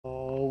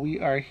we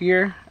are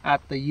here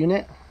at the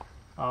unit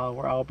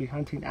where I'll be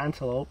hunting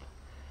antelope.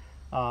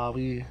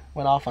 We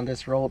went off on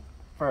this road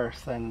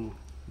first and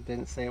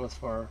didn't say it was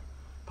for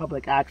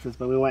public access,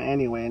 but we went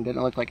anyway and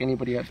didn't look like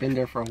anybody had been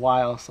there for a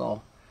while.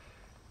 So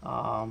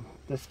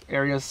this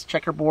area's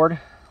checkerboard, a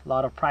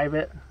lot of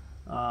private,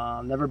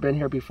 never been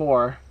here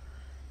before.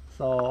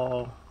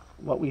 So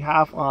what we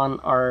have on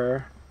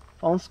our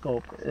phone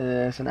scope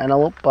is an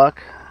antelope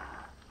buck,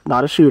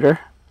 not a shooter,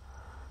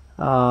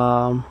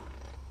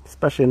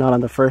 especially not on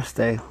the first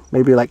day.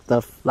 Maybe like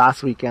the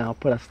last weekend I'll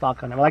put a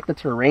stock on it. I like the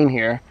terrain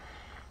here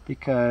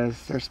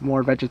because there's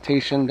more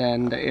vegetation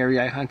than the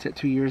area I hunted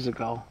 2 years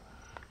ago.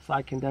 So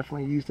I can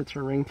definitely use the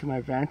terrain to my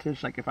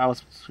advantage. Like if I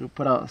was to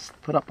put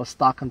up a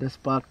stock on this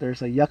buck,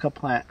 there's a yucca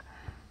plant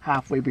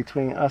halfway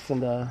between us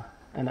and the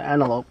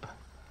antelope.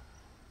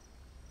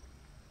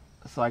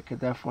 So I could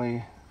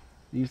definitely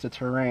use the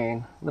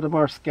terrain. A little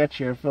more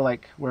sketchier. I feel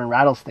like we're in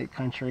rattlesnake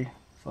country,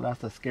 so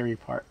that's the scary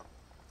part.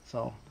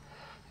 So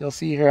you'll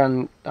see here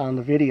on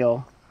the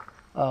video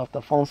of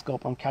the phone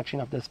scope, I'm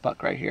catching up this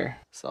buck right here.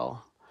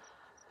 So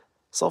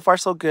far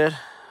so good.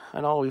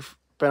 I know we've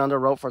been on the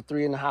road for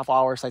 3.5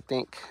 hours, I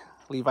think.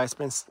 Levi's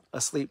been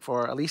asleep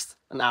for at least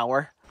an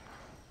hour.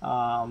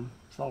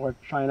 So we're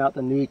trying out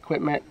the new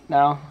equipment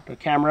now, the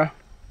camera.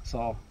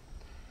 So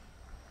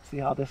see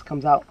how this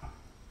comes out.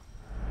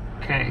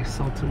 Okay,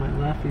 so to my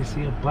left you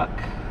see a buck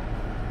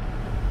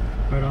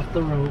right off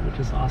the road, which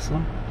is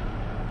awesome.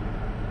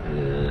 It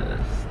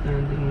is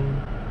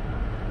standing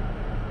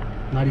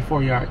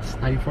 94 yards,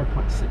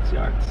 94.6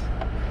 yards.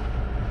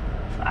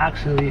 So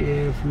actually,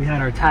 if we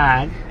had our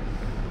tag,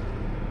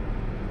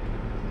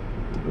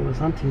 it was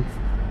hunting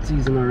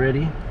season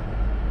already,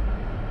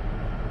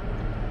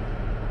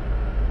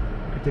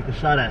 I could take a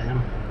shot at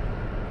him.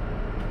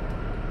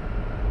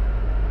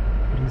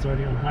 But he's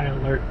already on high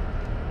alert.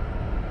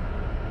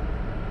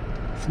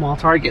 Small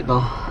target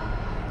though,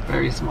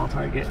 very small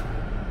target.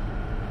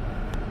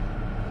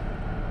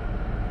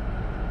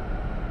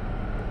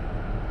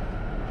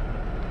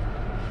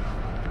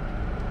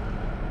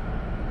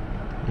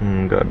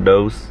 Got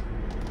those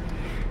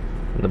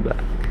in the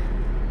back.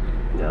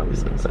 Yeah, we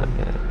see some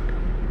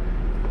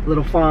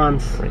little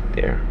fawns right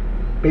there.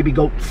 Baby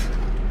goats.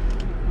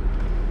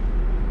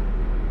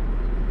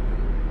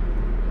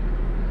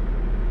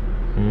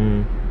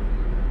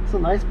 It's a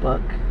nice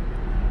buck.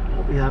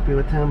 I'll be happy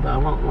with him, but I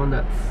want one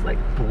that's like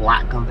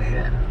black on the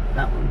head.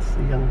 That one's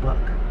a young buck.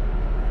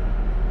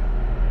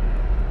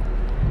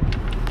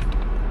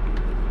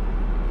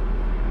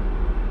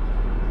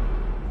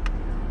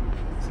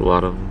 It's a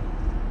lot of them.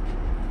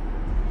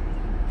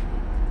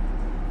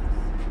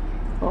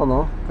 Oh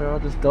no, they're all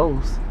just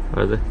does.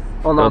 Are they?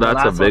 Oh no,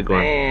 that's a big one.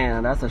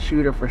 Man, that's a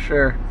shooter for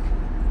sure.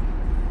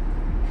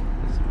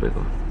 That's a big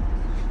one.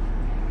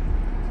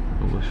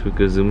 I wish we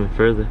could zoom in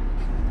further.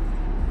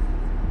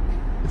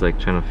 He's like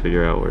trying to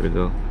figure out where to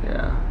go.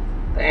 Yeah.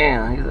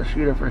 Damn, he's a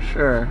shooter for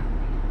sure.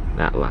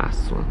 That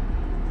last one.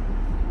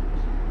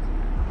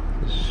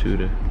 The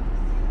shooter.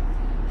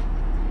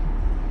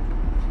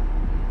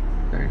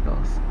 There he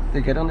goes. Did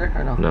he get on there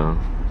or no? No.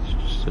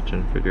 Just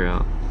trying to figure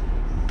out.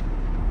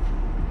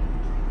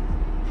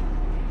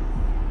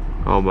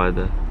 All by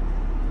the...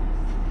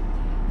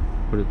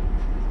 What are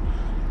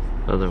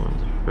the other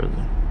ones are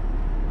further?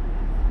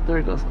 There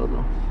he goes. Oh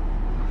no.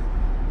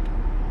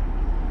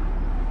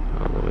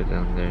 All the way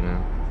down there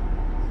now.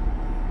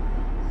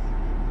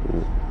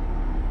 Ooh.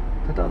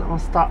 I thought that one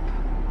stopped.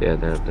 Yeah,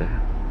 they're up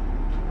there.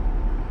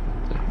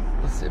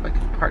 Let's see if I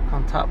can park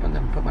on top and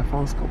then put my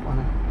phone scope on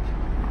it.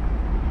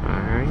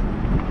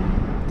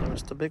 Alright.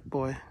 There's the big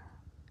boy.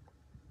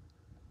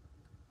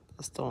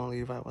 That's the only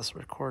Levi was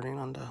recording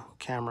on the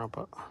camera,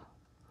 but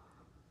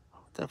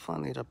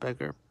definitely need a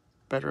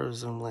better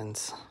zoom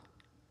lens.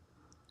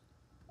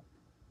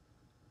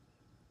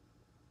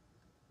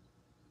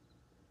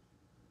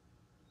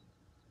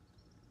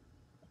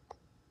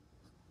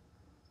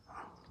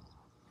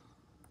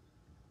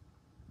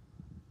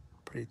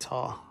 Pretty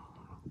tall.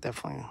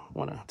 Definitely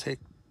want to take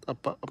a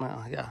buck.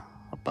 Yeah,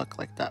 a buck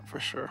like that for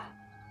sure.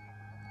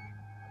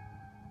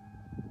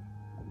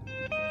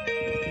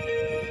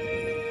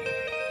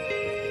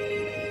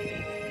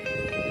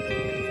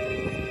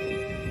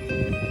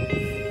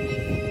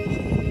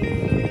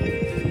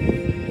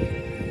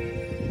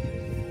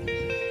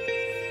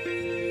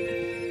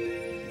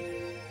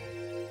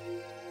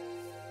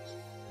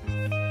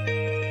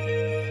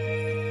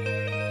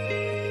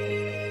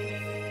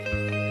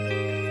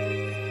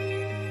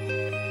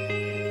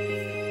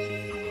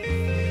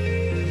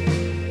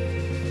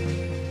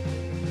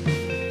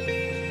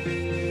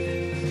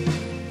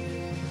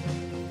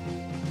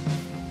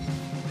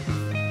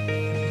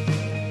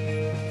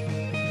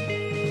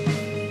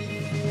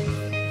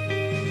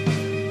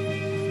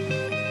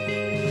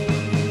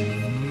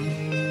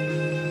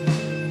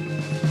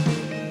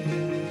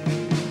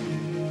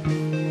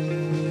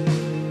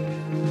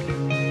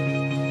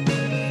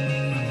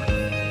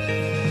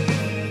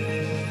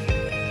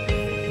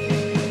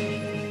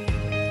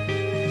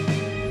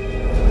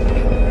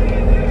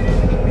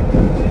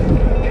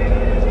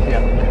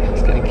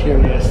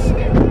 curious.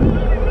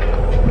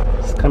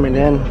 It's coming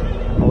in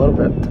a little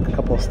bit, took a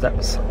couple of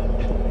steps.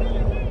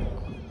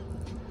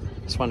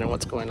 Just wondering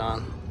what's going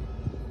on.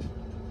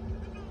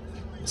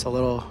 It's a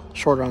little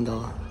shorter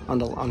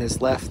on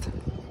his left.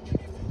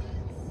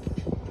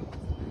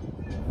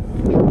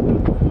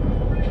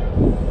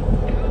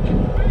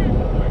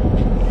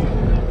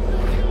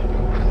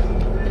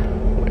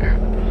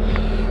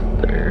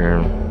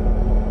 There,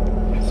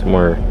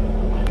 somewhere.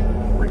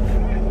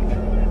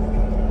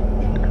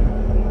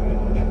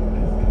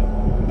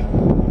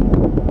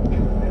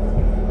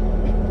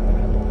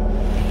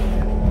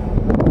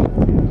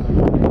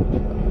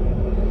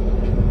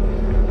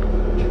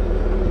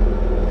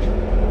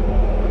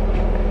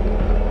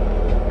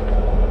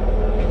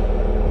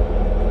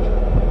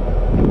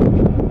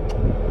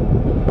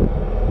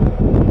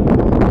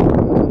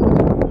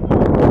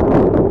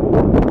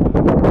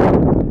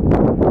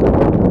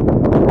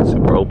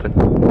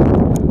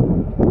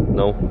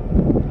 No.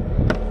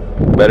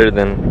 Better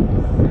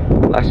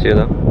than last year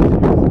though.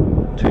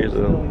 2 years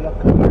ago.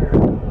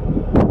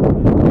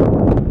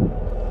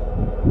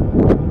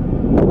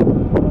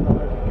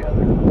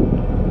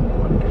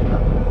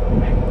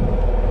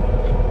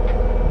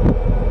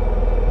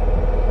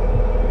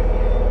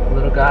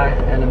 Little guy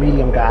and a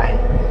medium guy.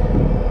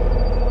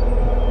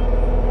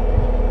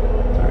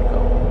 There we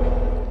go.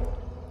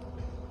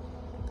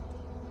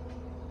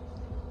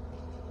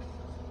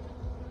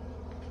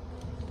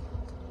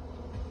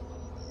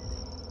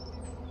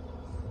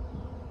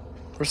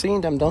 We're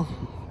seeing them though.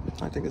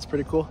 I think it's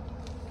pretty cool.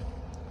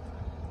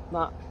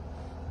 Not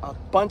a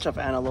bunch of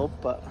antelope,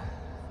 but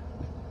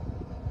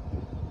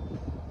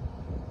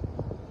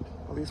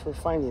at least we're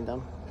finding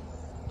them.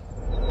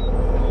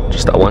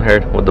 Just that one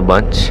herd with the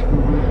bunch.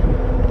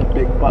 The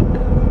big buck.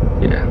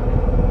 Yeah.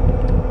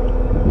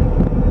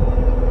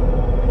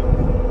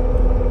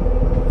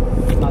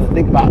 Now to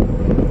think about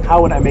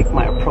how would I make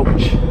my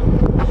approach.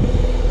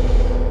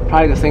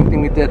 Probably the same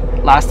thing we did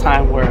last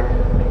time where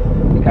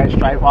you guys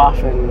drive off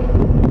and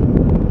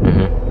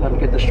let them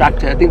get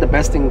distracted. I think the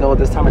best thing though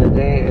this time of the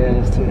day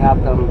is to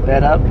have them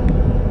bed up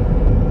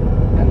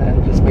and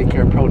then just make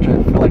your approach.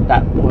 I feel like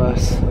that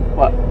was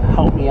what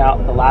helped me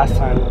out the last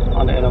time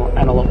on the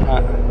antelope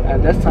hunt.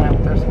 And this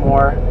time there's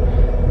more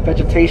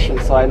vegetation,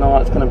 so I know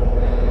it's going to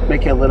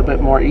make it a little bit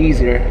more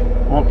easier.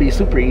 It won't be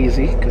super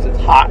easy because it's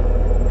hot,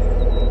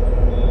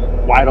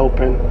 wide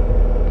open,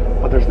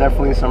 but there's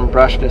definitely some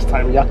brush this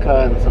time,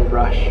 yucca and some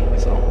brush,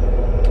 so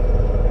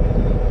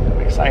I'm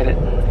excited.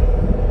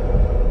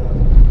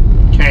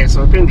 Okay,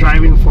 so we've been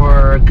driving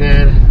for a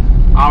good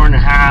hour and a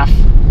half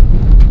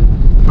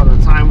from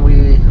the time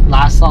we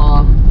last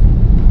saw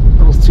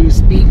those two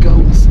speed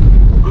goats.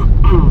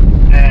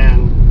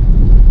 And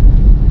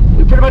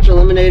we pretty much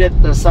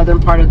eliminated the southern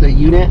part of the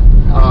unit.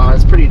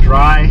 It's pretty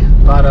dry,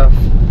 a lot of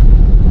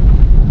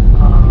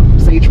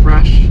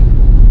sagebrush. It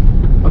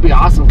would be an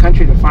awesome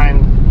country to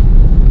find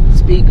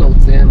speed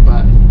goats in,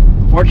 but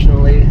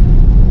unfortunately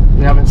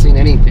we haven't seen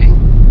anything.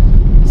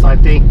 So I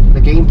think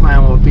the game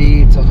plan will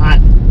be to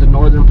hunt the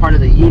northern part of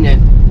the unit.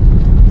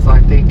 So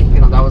I think, you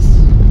know, that was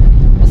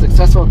a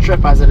successful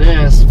trip as it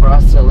is for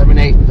us to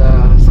eliminate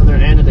the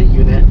southern end of the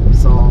unit.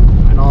 So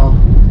I know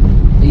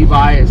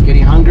Levi is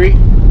getting hungry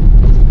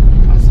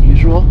as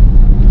usual.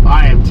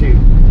 I am too.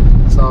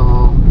 So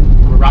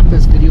I'm gonna wrap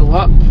this video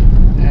up,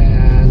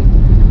 and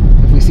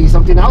if we see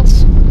something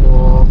else,